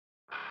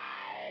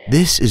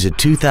This is a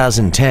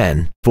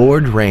 2010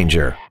 Ford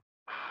Ranger.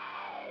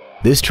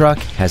 This truck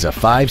has a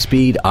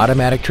 5-speed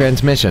automatic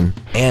transmission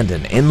and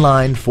an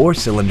inline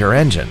 4-cylinder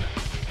engine.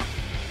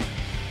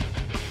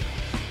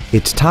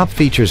 Its top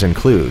features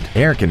include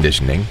air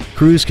conditioning,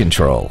 cruise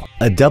control,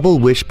 a double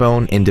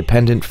wishbone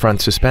independent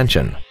front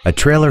suspension, a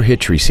trailer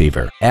hitch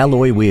receiver,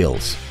 alloy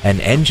wheels,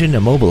 an engine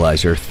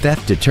immobilizer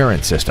theft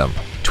deterrent system,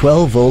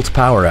 12-volt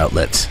power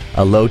outlets,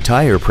 a low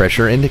tire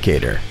pressure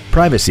indicator,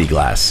 privacy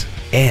glass,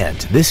 and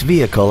this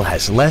vehicle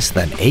has less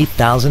than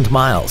 8,000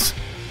 miles.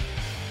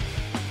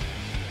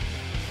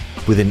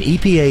 With an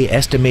EPA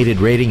estimated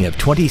rating of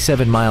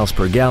 27 miles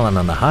per gallon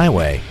on the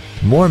highway,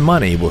 more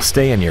money will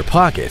stay in your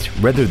pocket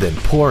rather than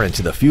pour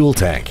into the fuel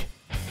tank.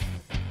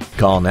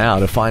 Call now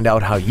to find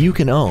out how you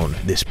can own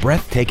this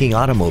breathtaking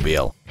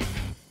automobile.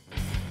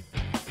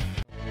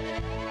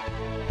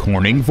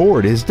 Corning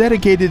Ford is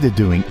dedicated to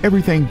doing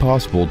everything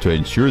possible to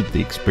ensure that the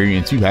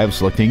experience you have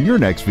selecting your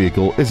next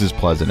vehicle is as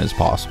pleasant as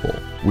possible.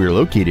 We're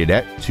located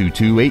at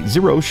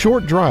 2280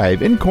 Short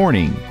Drive in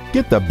Corning.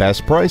 Get the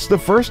best price the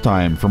first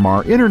time from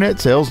our internet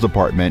sales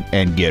department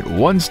and get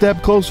one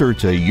step closer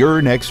to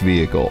your next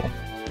vehicle.